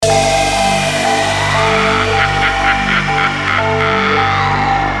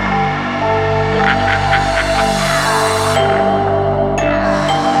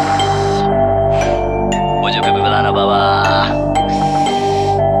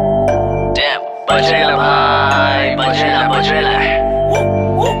बजेला भाई बजेला बजेला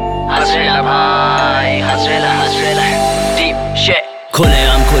हजेला भाई हजेला डीप शिट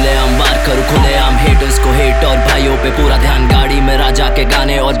खुलेआम वार करूं खुलेआम हेटर्स को हेट और भाइयों पे पूरा ध्यान गाड़ी में राजा के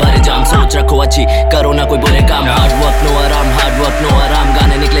गाने और भरे जाम सोच रखो अच्छी करो ना कोई बुरे काम हार्ड वर्क नो आराम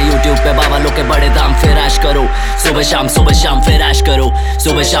गाने निकले यूट्यूब पे बाबा लोग के बड़े दाम फिर ऐश करो सुबह शाम फिर ऐश करो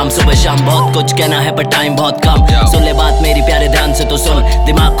सुबह शाम बहुत कुछ कहना है पर टाइम बहुत कम सुन ले बात मेरी प्यारे ध्यान से तो सुन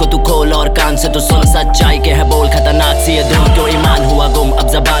दिमाग को तू खोल और कान से तो सुन सच्चाई के है बोल खतरनाक सी ये धुन क्यों ईमान हुआ गुम अब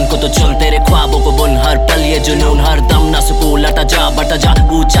जबान को तो चुन तेरे ख्वाबों को बुन हर पल ये जुनून हर दम ना सुकून लटा जा बटा जा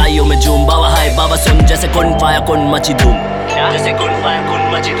ऊंचाइयों में झूम बाबा हाय बाबा सुन जैसे कुन फाया कुन मची धूम जैसे कुन फाया कुन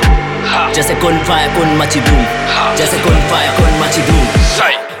मची धूम जैसे कुन फाया कुन मची धूम जैसे कुन फाया कुन मची धूम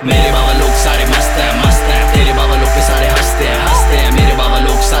मेरे बाबा लोग सारे मस्त है तेरे बाबा लोग पे सारे हंसते हैं मेरे बाबा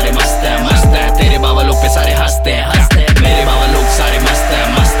लोग सारे मस्त है तेरे बाबा लोग पे सारे हंसते हैं मेरे बाबा लोग सारे मस्त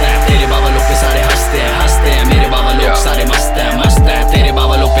है तेरे बाबा लोग पे सारे हंसते हैं मेरे बाबा लोग सारे मस्त है तेरे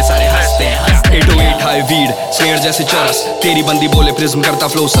बाबा लोग पे सारे हंसते हैं 808 हाई वीड स्नेयर जैसे चरस तेरी बंदी बोले प्रिज्म करता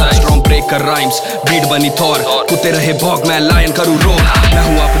फ्लो सारा स्ट्रॉन्ग ब्रेक कर राइम्स बीट बनी थॉर कुत्ते रहे भौंक मैं लायन करूं रोर मैं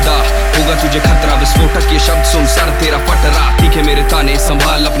हूं आपदा होगा तुझे खतरा विस्फोटक ये शब्द सुन सर तेरा फटरा तीखे मेरे ताने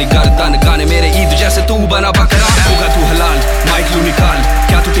संभाल अपनी गर्दन गाने मेरे ईद जैसे तू बना बकरा होगा तू हलाल माइक लू निकाल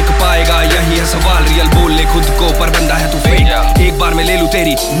क्या तू टिक पाएगा यही है सवाल रियल बोल ले खुद को पर बंदा है तू फेक एक बार में ले लूं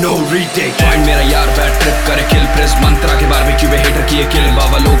तेरी नो रीटेक पॉइंट मेरा यार बैड ट्रिप करे किल प्रेस मंत्रा के बार में क्यों हेटर किए किल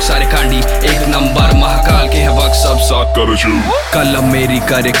बाबा लोग सारे कांडी एक नंबर महाकाल के है वक्त सब साथ करो शू कलम मेरी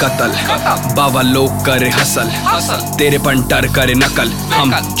करे कत्ल बाबा लोग करे हसल तेरे पंटर करे नकल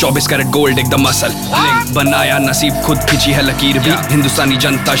हम 24 कैरेट गोल्ड एकदम असल बनाया नसीब खुद खिंची है लकीर भी हिंदुस्तानी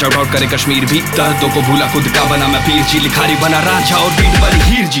जनता शाउट आउट करे कश्मीर भी दर्दों को भूला खुद का बना मैं पीर जी लिखारी बना रांझा और बीट बनी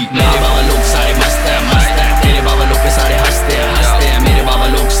हीर जी मेरे बाबा लोग सारे मस्त है तेरे बाबा लोग पे सारे हंसते हैं मेरे बाबा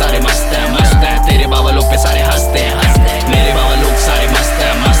लोग सारे मस्त है तेरे बाबा लोग पे सारे हंसते हैं मेरे बाबा लोग सारे मस्त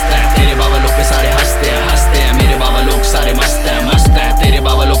है तेरे बाबा लोग पे सारे हंसते हैं मेरे बाबा लोग सारे मस्त है तेरे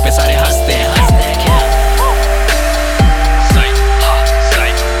बाबा लोग पे सारे हंसते हैं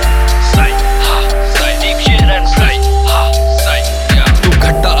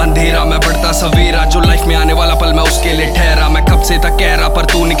अंधेरा मैं बढ़ता सवेरा जो लाइफ में आने वाला पल मैं उसके लिए ठहरा मैं कब से तक कह रहा पर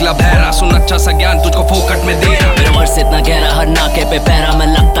तू निकला बहरा सुन अच्छा सा ज्ञान तुझको फोकट में दे रहा मेरे वर्ष इतना गहरा हर नाके पे पैरा मैं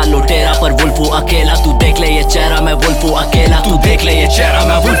लगता लुटेरा पर वुल्फू अकेला तू देख ले ये चेहरा मैं वुल्फू अकेला तू देख ले ये चेहरा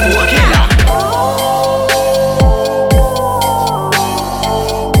मैं वुल्फू अकेला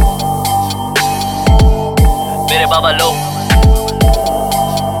मेरे बाबा लोग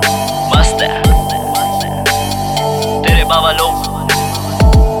मस्त है तेरे बाबा लोग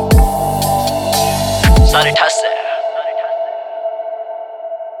सारे ठस